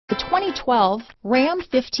2012 Ram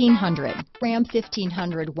 1500. Ram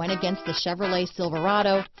 1500 went against the Chevrolet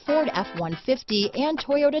Silverado, Ford F-150, and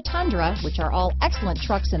Toyota Tundra, which are all excellent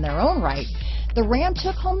trucks in their own right. The Ram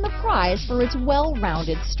took home the prize for its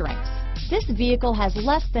well-rounded strengths. This vehicle has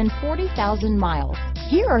less than 40,000 miles.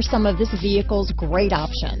 Here are some of this vehicle's great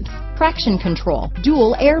options: traction control,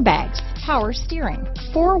 dual airbags, power steering,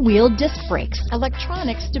 four-wheel disc brakes,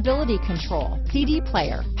 electronic stability control, CD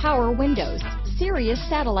player, power windows, Sirius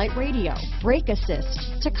satellite radio, brake assist,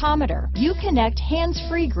 tachometer, Uconnect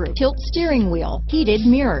hands-free group, tilt steering wheel, heated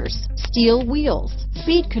mirrors, steel wheels,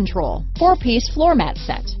 speed control, four-piece floor mat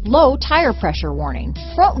set, low tire pressure warning,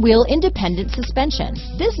 front wheel independent suspension.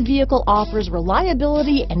 This vehicle offers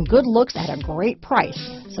reliability and good looks at a great price.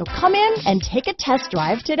 So come in and take a test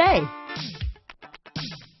drive today.